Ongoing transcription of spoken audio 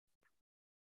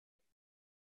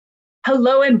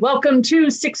Hello and welcome to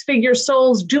Six Figure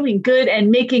Souls Doing Good and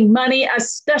Making Money, a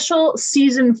special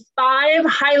season 5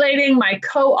 highlighting my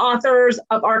co-authors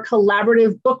of our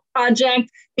collaborative book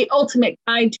project, The Ultimate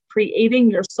Guide to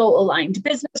Creating Your Soul-Aligned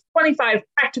Business, 25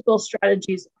 Practical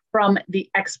Strategies from the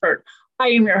Expert. I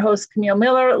am your host, Camille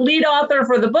Miller, lead author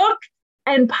for the book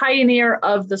and pioneer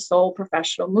of the Soul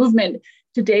Professional Movement.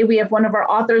 Today, we have one of our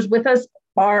authors with us,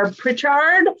 Barb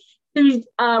Pritchard, who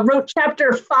wrote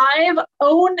chapter 5,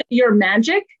 Own Your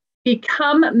Magic,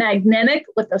 Become Magnetic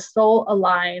with a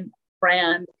Soul-Aligned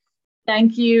Brand.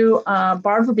 Thank you,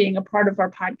 Barb, for being a part of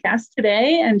our podcast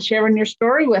today and sharing your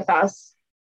story with us.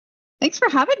 Thanks for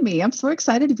having me. I'm so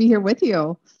excited to be here with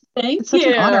you. Thank It's such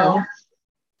you. an honor.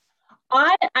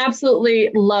 I absolutely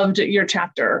loved your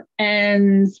chapter,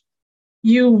 and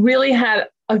you really had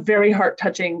a very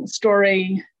heart-touching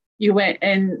story. You went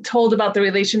and told about the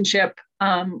relationship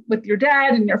with your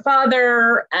dad and your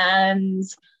father, and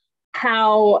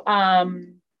how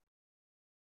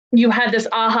you had this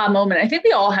aha moment. I think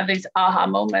we all have these aha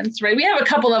moments, right? We have a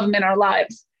couple of them in our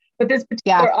lives, but this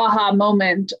particular aha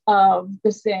moment of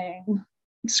just saying,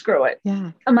 screw it. Yeah.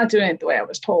 I'm not doing it the way I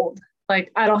was told.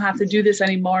 Like, I don't have to do this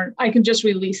anymore. I can just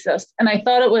release this. And I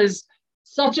thought it was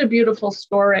such a beautiful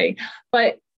story.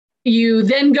 But you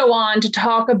then go on to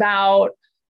talk about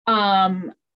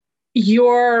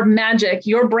your magic,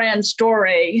 your brand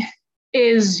story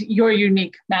is your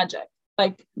unique magic.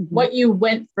 Like what you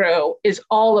went through is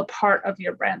all a part of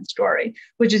your brand story,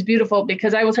 which is beautiful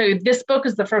because I will tell you, this book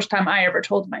is the first time I ever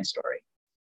told my story.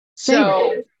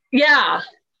 So, yeah.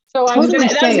 So totally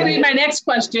that's going to be my next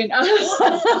question.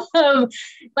 And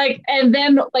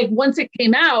then once it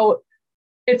came out,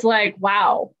 it's like,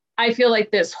 wow, I feel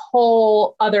like this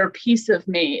whole other piece of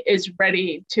me is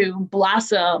ready to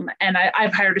blossom. And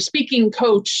I've hired a speaking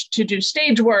coach to do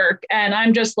stage work. And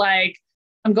I'm just like,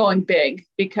 I'm going big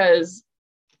because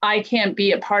I can't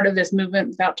be a part of this movement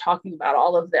without talking about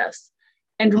all of this.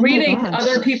 And reading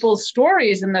other people's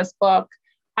stories in this book,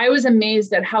 I was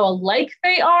amazed at how alike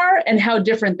they are and how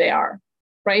different they are,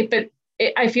 right? But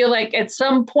I feel like at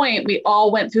some point we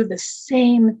all went through the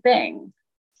same thing.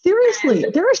 Seriously,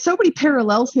 there are so many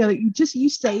parallels here. You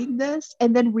saying this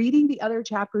and then reading the other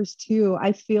chapters too.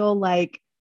 I feel like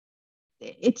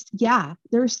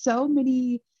there's so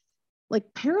many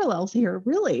like parallels here,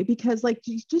 really, because like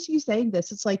just you saying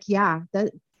this, it's like,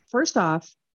 that first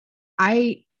off,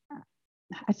 I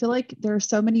feel like there are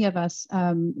so many of us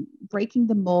breaking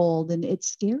the mold, and it's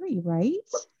scary, right?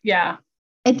 Yeah.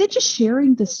 And then just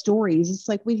sharing the stories. It's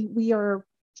like we are,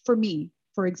 for me,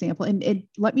 for example, and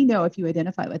let me know if you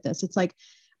identify with this. It's like,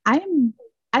 I don't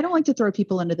like to throw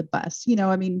people under the bus.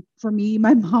 I mean, for me,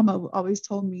 my mom always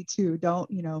told me to,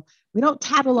 we don't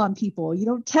tattle on people. You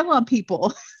don't tell on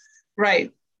people.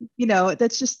 Right.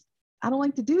 That's just, I don't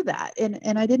like to do that.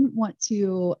 And I didn't want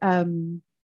to,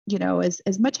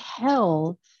 as much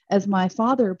hell as my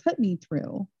father put me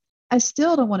through, I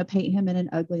still don't want to paint him in an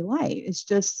ugly light. It's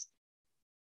just,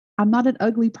 I'm not an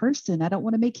ugly person. I don't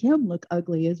want to make him look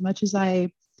ugly as much as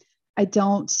I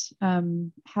don't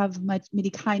have many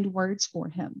kind words for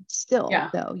him still,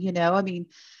 though, I mean,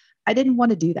 I didn't want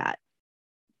to do that,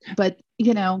 but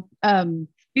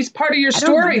he's part of your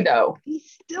story though.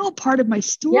 He's still part of my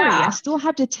story. Yeah. I still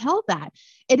have to tell that.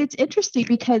 And it's interesting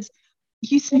because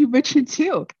you mentioned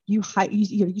too, you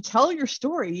tell your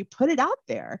story, you put it out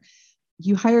there,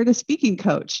 you hired a speaking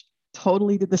coach,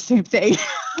 totally did the same thing.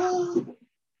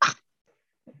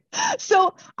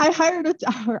 So I hired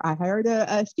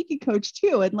a speaking coach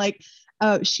too. And like,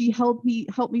 she helped me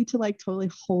to like totally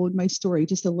hold my story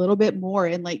just a little bit more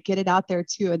and like get it out there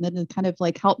too. And then it kind of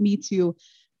like helped me to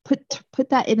put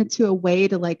that into a way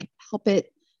to like help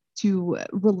it to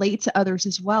relate to others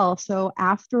as well. So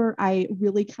after I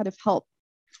really kind of helped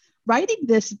writing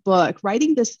this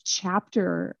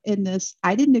chapter in this,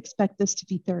 I didn't expect this to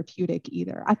be therapeutic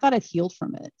either. I thought I'd healed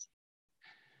from it.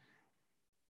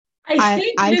 I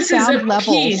think this is a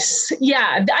piece.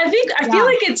 Yeah. I feel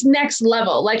like it's next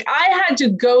level. Like I had to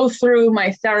go through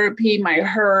my therapy, my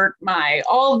hurt,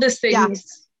 all of the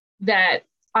things that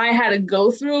I had to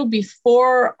go through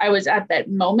before I was at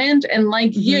that moment. And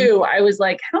like you, I was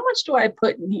like, how much do I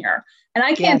put in here? And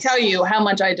I can't tell you how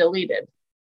much I deleted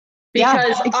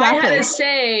because I had to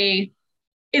say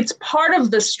it's part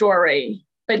of the story,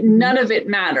 but none of it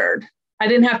mattered. I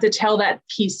didn't have to tell that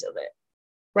piece of it.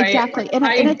 Right. Exactly. And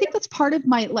I think that's part of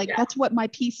my, that's what my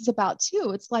piece is about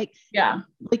too. It's like,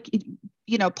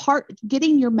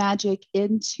 getting your magic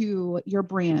into your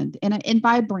brand. And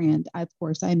by brand, of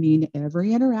course, I mean,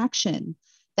 every interaction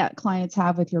that clients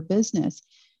have with your business,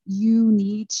 you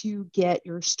need to get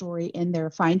your story in there,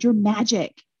 find your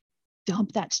magic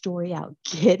dump that story out,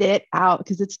 get it out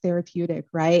because it's therapeutic,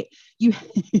 right? You've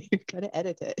got to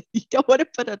edit it. You don't want to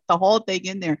put the whole thing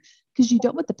in there because you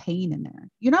don't want the pain in there.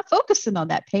 You're not focusing on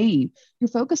that pain. You're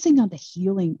focusing on the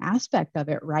healing aspect of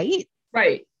it, right?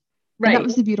 Right. And Right. that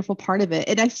was the beautiful part of it.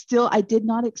 And I did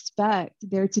not expect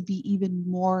there to be even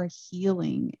more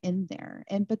healing in there.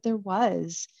 But there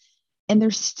was, and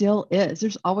there still is.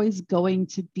 There's always going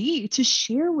to be to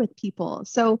share with people.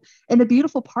 So, and the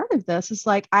beautiful part of this is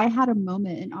like, I had a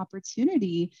moment, an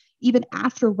opportunity, even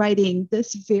after writing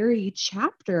this very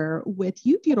chapter with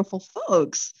you beautiful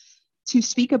folks to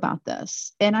speak about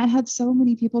this. And I had so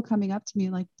many people coming up to me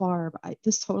like, Barb,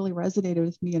 this totally resonated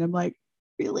with me. And I'm like,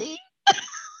 really?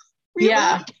 Really?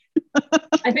 Yeah.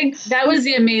 I think that was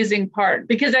the amazing part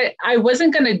because I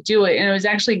wasn't going to do it. And it was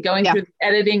actually going through the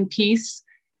editing piece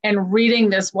and reading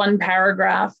this one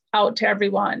paragraph out to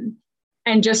everyone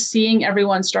and just seeing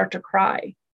everyone start to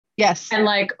cry. Yes. And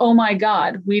like, oh my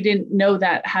God, we didn't know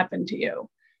that happened to you.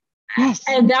 Yes.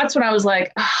 And that's when I was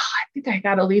like, I think I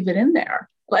got to leave it in there.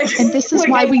 Like, and this is like,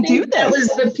 why we do this. That was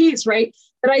the piece, right?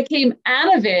 But I came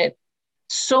out of it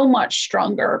so much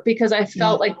stronger because I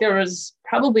felt like there was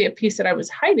probably a piece that I was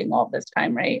hiding all this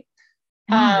time, right?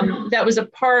 That was a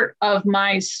part of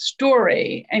my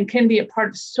story and can be a part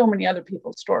of so many other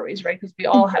people's stories, right? Because we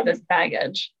all have this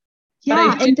baggage. Yeah,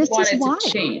 but I didn't want it to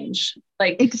change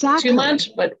like too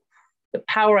much, but the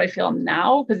power I feel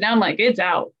now, because now I'm like, it's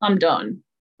out, I'm done,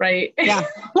 right? Yeah,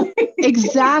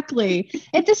 exactly.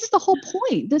 And this is the whole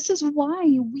point. This is why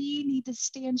we need to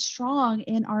stand strong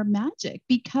in our magic,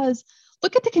 because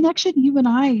look at the connection you and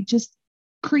I just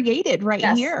created right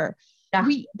here. Yeah.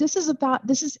 This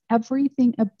is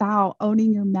everything about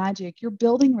owning your magic. You're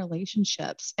building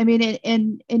relationships. I mean,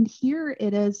 and here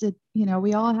it is,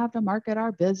 we all have to market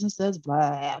our businesses,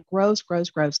 blah, gross.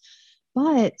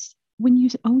 But when you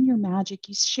own your magic,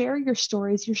 you share your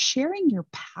stories, you're sharing your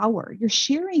power, you're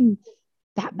sharing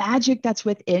that magic that's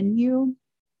within you.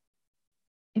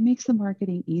 It makes the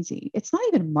marketing easy. It's not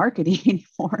even marketing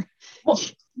anymore. Well,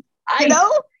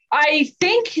 I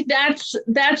think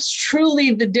that's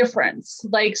truly the difference.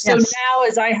 Like, so now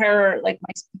as I hire like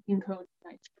my speaking coach,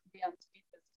 and I be on stage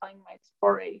telling my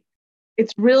story,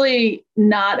 it's really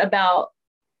not about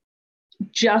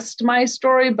just my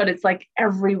story, but it's like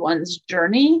everyone's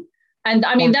journey. And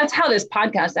I mean, that's how this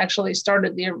podcast actually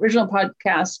started. The original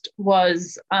podcast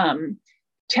was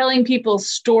telling people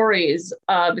stories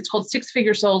of, it's called Six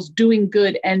Figure Souls, Doing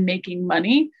Good and Making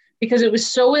Money, because it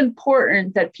was so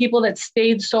important that people that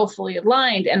stayed soulfully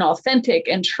aligned and authentic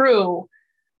and true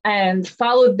and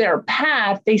followed their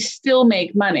path, they still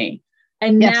make money.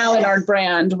 And now in our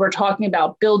brand, we're talking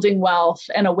about building wealth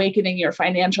and awakening your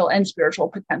financial and spiritual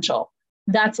potential.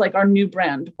 That's like our new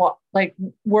brand, like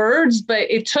words, but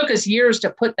it took us years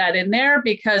to put that in there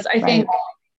because I think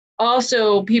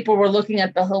also people were looking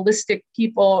at the holistic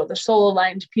people, the soul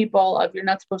aligned people of you're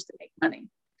not supposed to make money.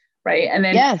 Right. And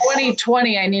then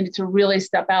 2020, I needed to really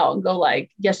step out and go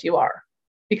like, yes, you are.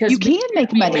 Because you can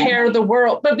make money. Repair the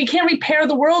world, but we can't repair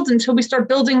the world until we start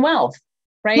building wealth.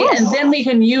 Right. Yes. And then we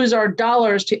can use our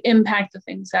dollars to impact the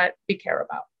things that we care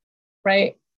about.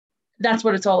 Right. That's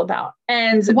what it's all about.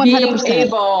 And 100%. Being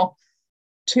able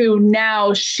to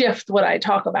now shift what I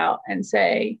talk about and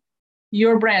say,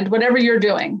 your brand, whatever you're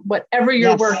doing, whatever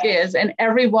your work is, and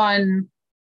everyone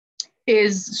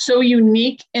is so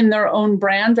unique in their own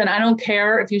brand. And I don't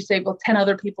care if you say, well, 10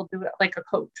 other people do it like a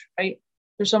coach, right?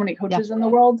 There's so many coaches in the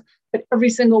world, but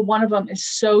every single one of them is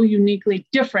so uniquely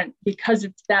different because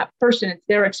it's that person, it's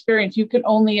their experience. You can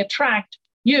only attract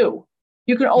you.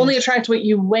 You can only attract what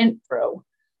you went through,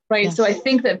 right? Yes. So I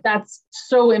think that that's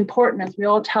so important as we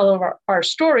all tell our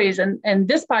stories. And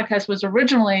this podcast was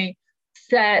originally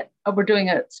set, we're doing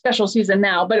a special season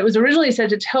now, but it was originally set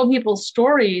to tell people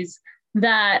stories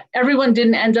that everyone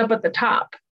didn't end up at the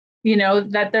top,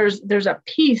 that there's a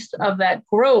piece of that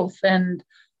growth and,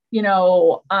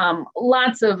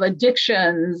 lots of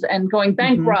addictions and going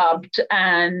bankrupt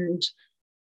and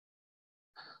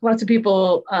lots of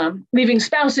people leaving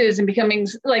spouses and becoming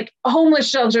like homeless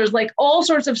shelters, like all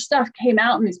sorts of stuff came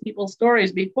out in these people's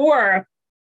stories before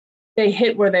they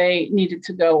hit where they needed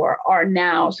to go or are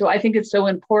now. So I think it's so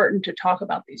important to talk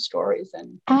about these stories.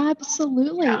 And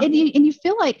absolutely. Yeah. And you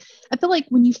feel like, I feel like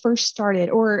when you first started,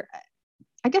 or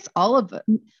I guess all of it,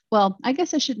 well, I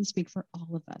guess I shouldn't speak for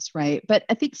all of us, right? But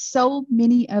I think so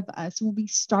many of us, when we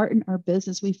start in our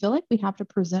business, we feel like we have to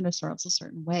present ourselves a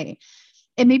certain way.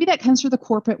 And maybe that comes from the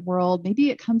corporate world. Maybe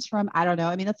it comes from, I don't know.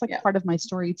 I mean, that's like part of my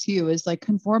story too, is like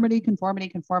conformity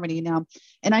now.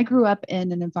 And I grew up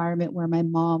in an environment where my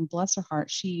mom, bless her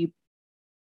heart, she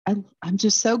I'm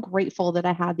just so grateful that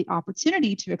I had the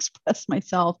opportunity to express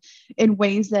myself in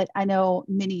ways that I know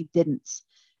many didn't.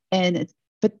 And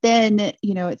but then,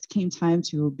 it came time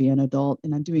to be an adult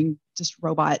and I'm doing just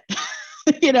robot,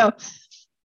 you know,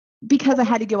 because I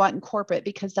had to go out in corporate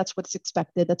because that's what's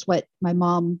expected. That's what my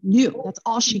mom knew. That's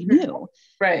all she knew.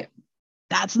 Right.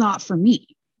 That's not for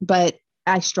me, but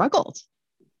I struggled,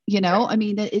 I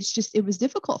mean, it was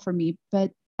difficult for me,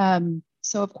 but,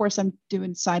 so of course I'm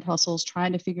doing side hustles,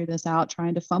 trying to figure this out,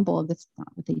 trying to fumble. That's not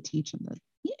what they teach them.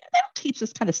 They don't teach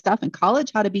this kind of stuff in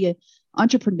college, how to be an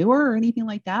entrepreneur or anything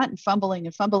like that, and fumbling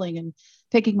and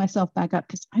picking myself back up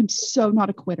because I'm so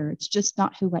not a quitter. It's just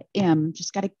not who I am.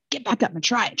 Just got to get back up and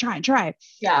try.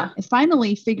 Yeah. And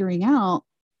finally figuring out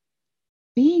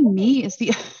being me is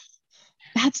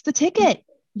that's the ticket.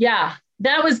 Yeah.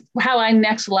 That was how I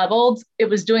next leveled. It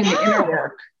was doing the inner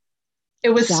work. It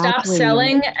was stop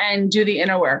selling and do the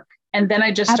inner work. And then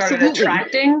I just started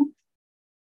attracting.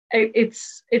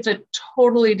 It's a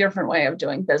totally different way of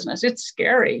doing business. It's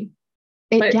scary.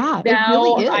 But now it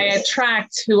really is. I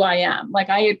attract who I am.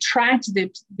 Like I attract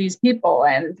these people,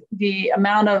 and the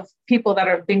amount of people that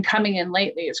have been coming in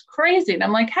lately is crazy. And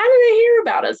I'm like, how do they hear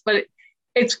about us? But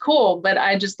it's cool. But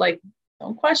I just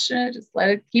don't question it. Just let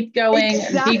it keep going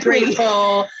and be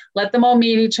grateful. Let them all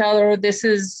meet each other. This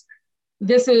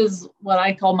is what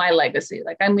I call my legacy.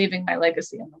 Like I'm leaving my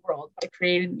legacy in the world by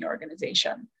creating the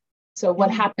organization. So what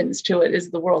happens to it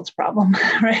is the world's problem,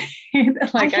 right?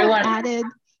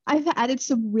 I've added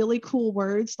some really cool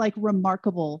words like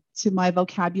remarkable to my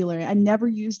vocabulary. I never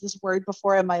used this word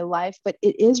before in my life, but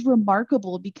it is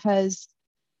remarkable because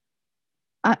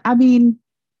I mean,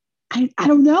 I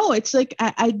don't know. It's like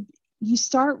you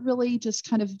start really just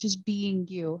kind of just being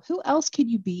you. Who else can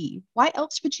you be? Why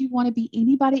else would you want to be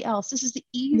anybody else? This is the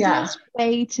easiest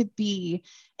way to be.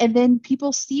 And then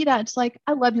people see that. It's like,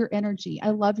 I love your energy. I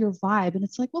love your vibe. And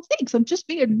it's like, well, thanks. I'm just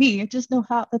being me. I just know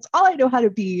that's all I know how to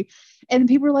be. And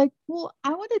people are like, well, I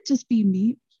want to just be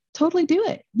me. Totally do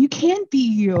it. You can be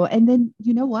you. And then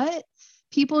you know what?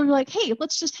 People are like, hey,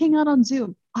 let's just hang out on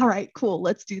Zoom. All right, cool.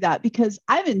 Let's do that because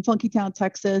I'm in Funky Town,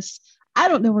 Texas. I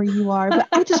don't know where you are, but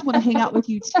I just want to hang out with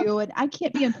you too. And I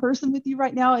can't be in person with you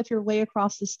right now if you're way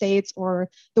across the States or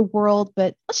the world,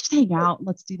 but let's just hang out and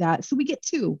let's do that. So we get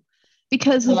two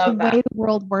because of the way the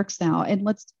world works now. And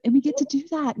we get to do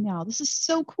that now. This is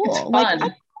so cool. It's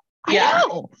fun. I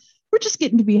know. We're just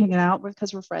getting to be hanging out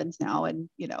because we're friends now. And,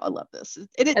 I love this.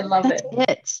 I love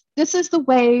it. This is the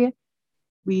way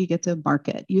we get to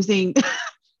market using,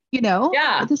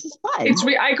 this is fun.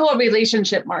 I call it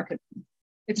relationship marketing.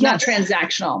 It's not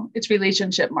transactional. It's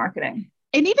relationship marketing.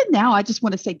 And even now, I just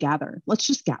want to say gather. Let's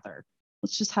just gather.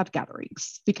 Let's just have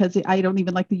gatherings because I don't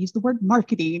even like to use the word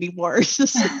marketing anymore. It's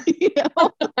just, I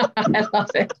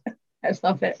love it.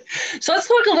 So let's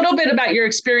talk a little bit about your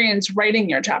experience writing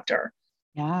your chapter.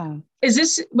 Yeah.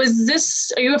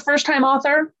 Are you a first-time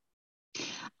author?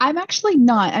 I'm actually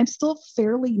not. I'm still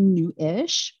fairly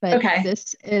new-ish, but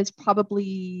this is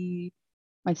probably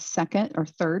my second or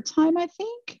third time, I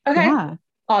think. Okay. Yeah.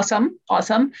 Awesome.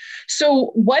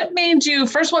 So what made you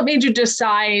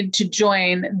decide to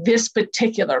join this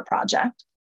particular project?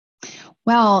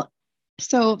 Well,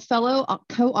 so fellow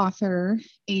co-author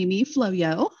Amy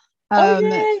Floyo.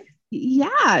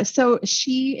 Yeah. So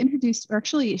she introduced, or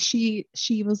actually she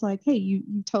was like, hey, you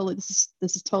totally, this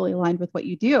is totally aligned with what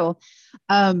you do.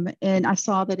 And I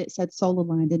saw that it said soul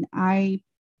aligned, and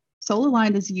soul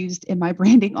aligned is used in my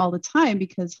branding all the time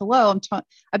because I've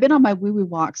been on my woo-woo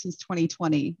walk since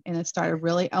 2020 and I started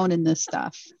really owning this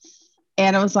stuff.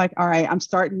 And I was like, all right, I'm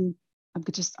just going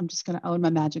to own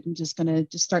my magic. I'm just going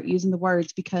to start using the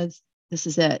words because this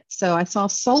is it. So I saw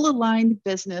soul aligned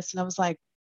business and I was like,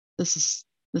 this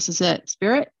is it.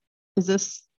 Spirit, is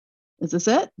this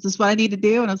it? Is this what I need to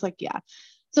do? And I was like, yeah.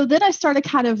 So then I started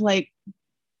kind of like,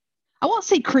 I won't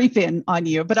say creep in on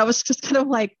you, but I was just kind of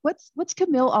like, what's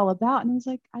Camille all about? And I was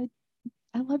like, I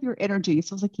love your energy.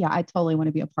 So I was like, yeah, I totally want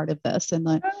to be a part of this. And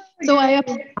I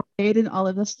applied and all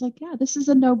of this. Like, yeah, this is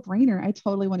a no brainer. I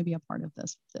totally want to be a part of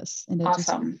this. And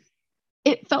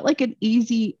it felt like it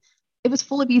was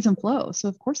full of ease and flow. So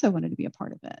of course I wanted to be a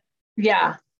part of it.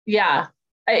 Yeah. Yeah.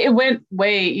 It went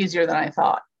way easier than I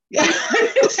thought. It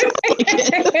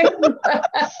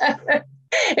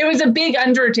was a big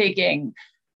undertaking.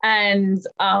 And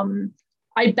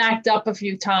I backed up a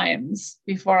few times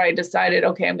before I decided,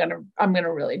 okay, I'm gonna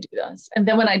really do this. And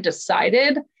then when I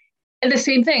decided, and the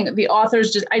same thing,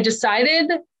 I decided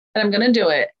that I'm gonna do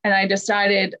it. And I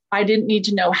decided I didn't need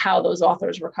to know how those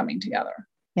authors were coming together.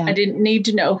 Yeah. I didn't need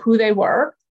to know who they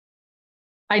were.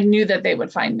 I knew that they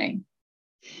would find me.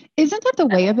 Isn't that the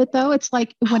way of it though? It's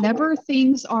like whenever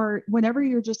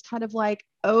you're just kind of like,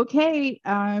 okay,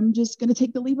 I'm just going to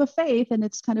take the leap of faith. And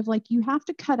it's kind of like, you have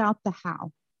to cut out the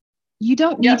how. You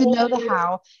don't need to know the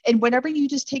how. And whenever you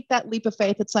just take that leap of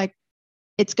faith, it's like,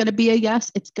 it's going to be a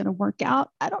yes. It's going to work out.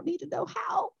 I don't need to know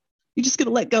how. You're just going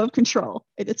to let go of control.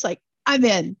 And it's like, I'm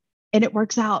in, and it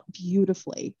works out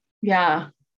beautifully. Yeah,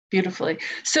 beautifully.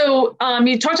 So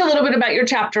you talked a little bit about your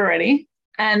chapter already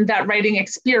and that writing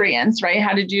experience, right?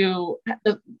 How did you,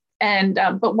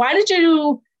 but why did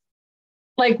you,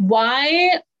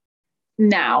 why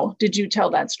now did you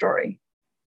tell that story?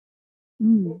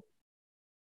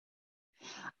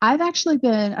 I've actually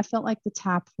I felt like the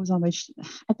tap was on my,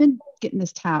 I've been getting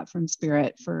this tap from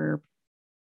Spirit for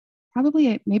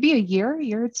probably maybe a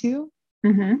year or two.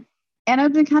 Mm-hmm. And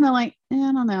I've been kind of like, I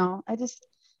don't know. I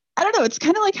don't know. It's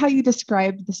kind of like how you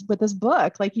described this with this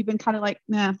book. Like you've been kind of like,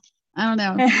 nah, I don't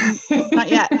know, not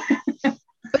yet.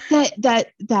 But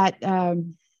that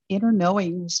inner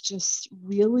knowing was just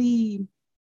really,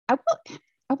 I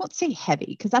won't say heavy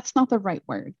because that's not the right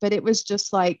word, but it was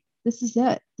just like, this is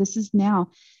it. This is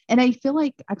now. And I feel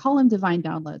like I call them divine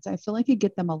downloads. I feel like I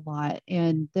get them a lot.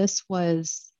 And I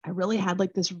really had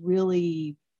like this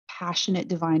really passionate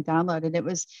divine download. And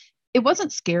it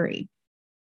wasn't scary.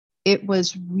 It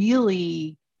was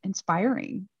really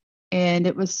inspiring. And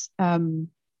it was the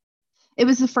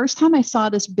first time I saw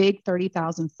this big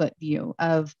 30,000 foot view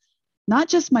of not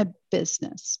just my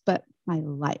business, but my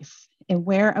life and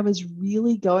where I was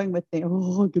really going with it.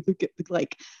 Oh, get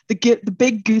the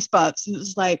big goosebumps. It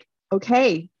was like,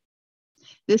 okay,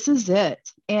 this is it.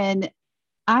 And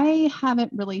I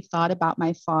haven't really thought about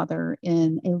my father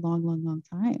in a long, long, long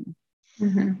time.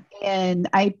 Mm-hmm. And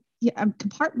I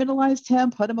compartmentalized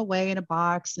him, put him away in a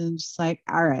box and just like,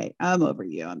 all right, I'm over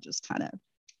you. I'm just kind of,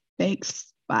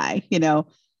 thanks, bye,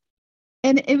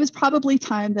 And it was probably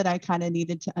time that I kind of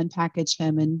needed to unpackage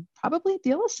him and probably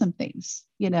deal with some things,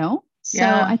 So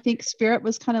I think Spirit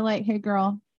was kind of like, hey,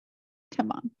 girl,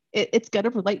 come on. It's going to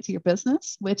relate to your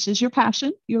business, which is your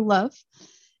passion, your love,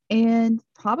 and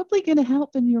probably going to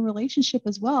help in your relationship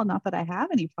as well. Not that I have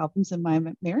any problems in my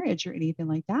marriage or anything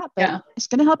like that, but it's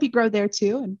going to help you grow there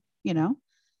too. And,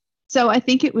 so I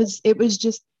think it was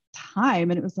just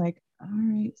time. And it was like, all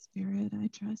right, Spirit, I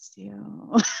trust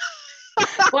you.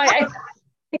 Well, I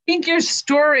think your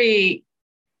story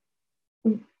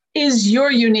is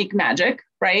your unique magic,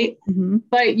 right? Mm-hmm.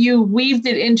 But you weaved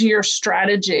it into your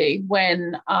strategy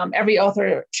when every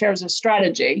author shares a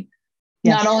strategy,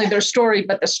 not only their story,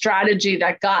 but the strategy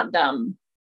that got them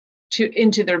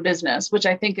into their business, which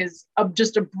I think is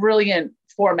just a brilliant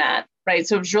format, right?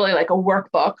 So it's really like a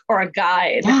workbook or a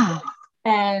guide. Yeah.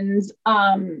 And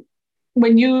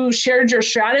when you shared your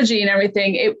strategy and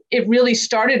everything, it really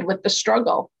started with the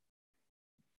struggle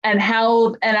and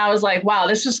I was like, wow,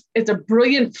 it's a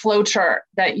brilliant flow chart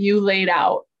that you laid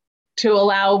out to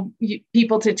allow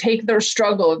people to take their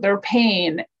struggle, their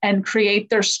pain, and create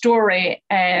their story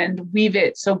and weave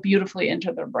it so beautifully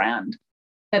into their brand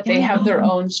that they have their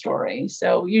own story.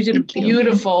 So you did a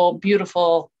beautiful,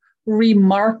 beautiful,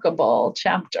 remarkable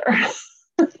chapter.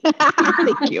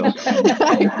 Thank you.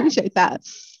 I appreciate that.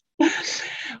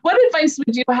 What advice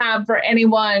would you have for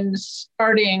anyone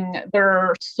starting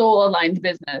their soul aligned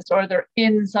business, or they're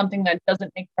in something that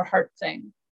doesn't make their heart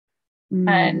sing?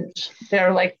 And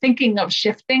they're like thinking of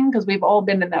shifting, because we've all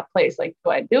been in that place. Like,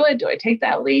 do I do it? Do I take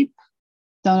that leap?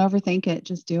 Don't overthink it.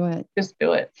 Just do it. Just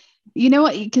do it. You know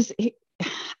what? Because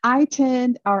I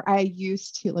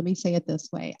used to, let me say it this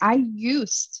way. I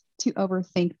used to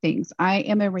overthink things. I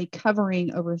am a recovering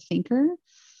overthinker.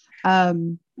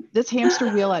 This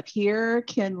hamster wheel up here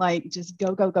can like just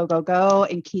go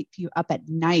and keep you up at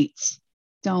night.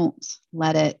 Don't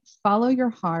let it. Follow your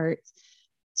heart.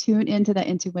 Tune into that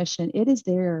intuition. It is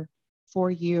there for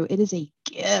you. It is a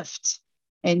gift.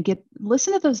 And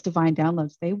listen to those divine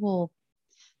downloads.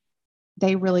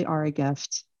 They really are a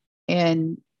gift.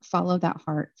 And follow that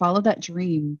heart. Follow that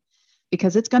dream,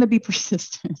 because it's going to be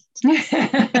persistent.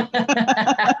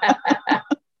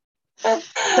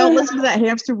 Don't listen to that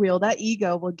hamster wheel. That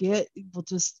ego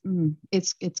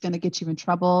it's going to get you in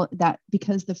trouble.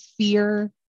 Because the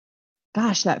fear,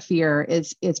 that fear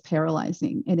is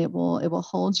paralyzing, and it will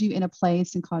hold you in a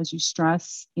place and cause you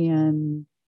stress and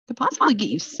could possibly get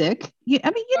you sick.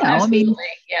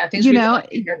 Things in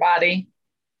your body.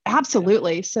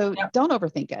 Absolutely. So don't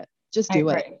overthink it. Just do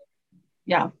it.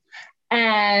 Yeah.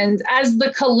 And as the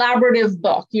collaborative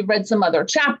book, you've read some other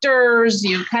chapters,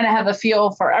 you kind of have a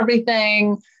feel for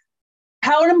everything.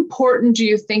 How important do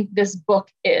you think this book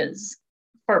is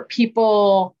for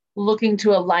people looking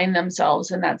to align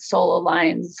themselves in that soul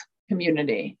aligns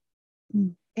community?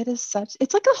 It is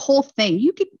it's like a whole thing.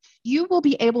 You will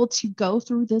be able to go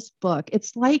through this book.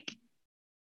 It's like,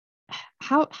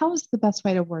 how is the best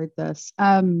way to word this?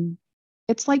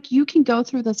 It's like you can go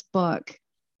through this book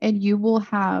and you will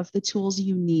have the tools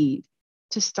you need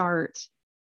to start.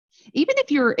 Even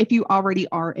if you already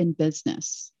are in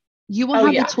business, you will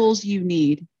have the tools you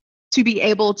need to be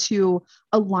able to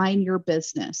align your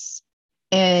business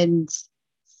and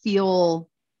feel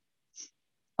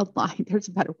aligned. There's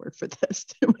a better word for this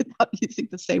without using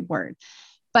the same word,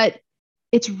 but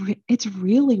it's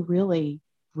really, really,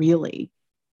 really,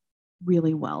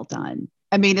 really well done.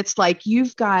 I mean, it's like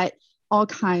you've got all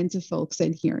kinds of folks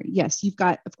in here. Yes, you've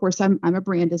got, of course, I'm a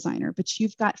brand designer, but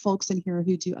you've got folks in here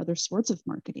who do other sorts of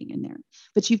marketing in there.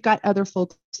 But you've got other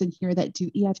folks in here that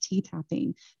do EFT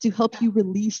tapping to help you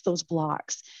release those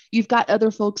blocks. You've got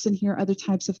other folks in here, other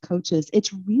types of coaches.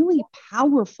 It's really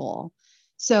powerful.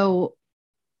 So,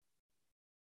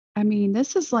 I mean,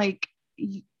 this is like,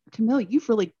 Camille, you've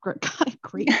really got a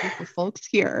great group of folks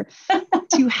here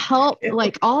to help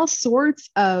like all sorts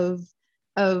of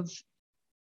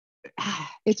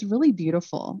it's really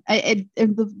beautiful. And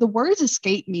the words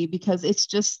escape me because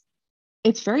it's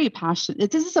very passionate.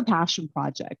 This is a passion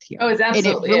project here. Oh, it's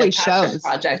absolutely and it really a passion shows.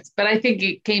 project. But I think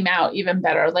it came out even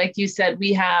better. Like you said,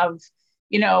 we have,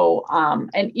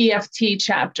 an EFT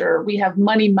chapter. We have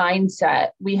money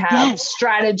mindset. We have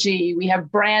strategy. We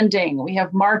have branding. We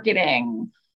have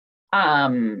marketing.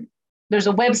 There's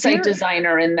a website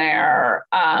designer in there.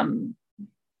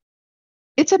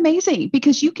 It's amazing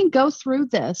because you can go through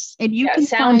this and you can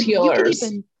sound find, healers. You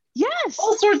can even,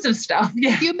 all sorts of stuff.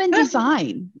 Yeah. Human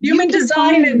design.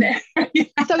 In there.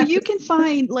 So you can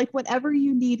find like whatever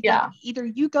you need. Yeah. Like, either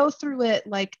you go through it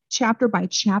like chapter by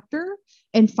chapter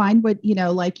and find what,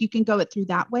 like you can go it through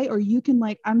that way, or you can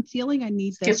like, I'm feeling I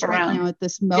need this right now at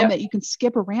this moment. You can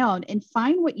skip around and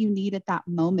find what you need at that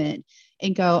moment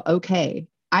and go, okay,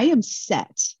 I am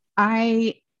set.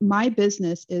 My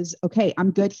business is okay. I'm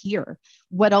good here.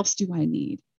 What else do I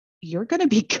need? You're going to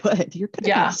be good. You're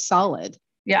going to be solid.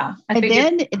 Yeah. And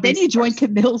then you join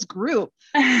Camille's group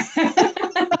and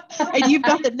you've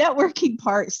got the networking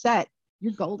part set.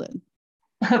 You're golden.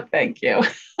 Thank you.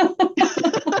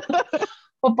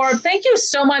 Well, Barb, thank you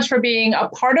so much for being a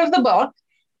part of the book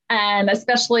and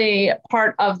especially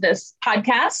part of this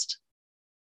podcast.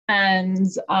 And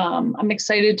I'm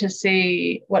excited to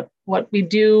see what we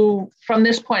do from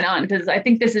this point on, because I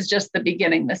think this is just the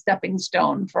beginning, the stepping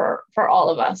stone for all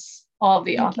of us, all of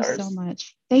the authors. Thank you so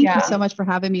much. Thank you so much for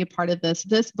having me a part of this.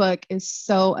 This book is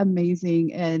so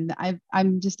amazing, and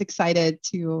I'm just excited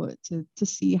to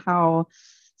see how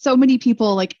so many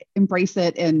people like embrace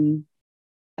it, and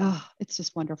it's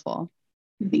just wonderful.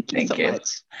 Thank you so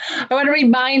much. I want to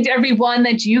remind everyone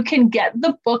that you can get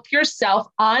the book yourself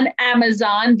on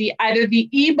Amazon, either the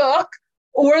ebook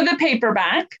or the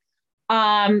paperback.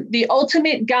 The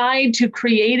Ultimate Guide to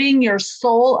Creating Your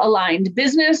Soul-Aligned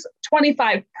Business,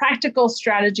 25 Practical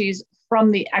Strategies from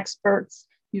the Experts.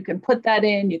 You can put that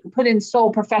in. You can put in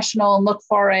Soul Professional and look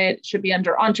for it. It should be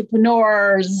under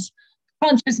Entrepreneurs,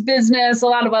 Conscious Business, a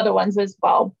lot of other ones as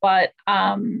well. But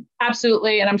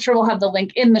absolutely, and I'm sure we'll have the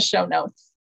link in the show notes.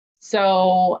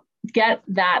 So get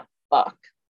that book.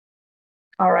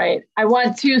 All right. I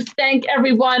want to thank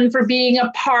everyone for being a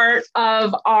part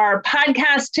of our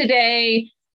podcast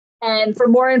today. And for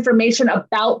more information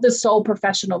about the Soul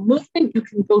Professional movement, you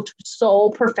can go to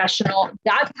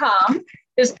soulprofessional.com.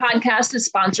 This podcast is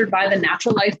sponsored by the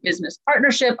Natural Life Business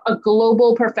Partnership, a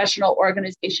global professional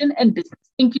organization and business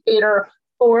incubator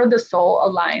for the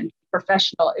soul-aligned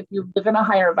professional. If you live in a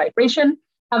higher vibration,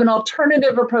 have an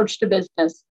alternative approach to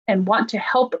business, and want to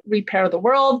help repair the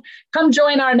world, come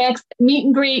join our next meet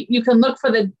and greet. You can look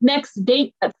for the next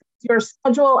date at your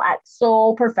schedule at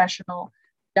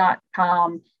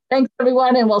soulprofessional.com. Thanks,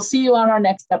 everyone, and we'll see you on our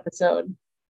next episode.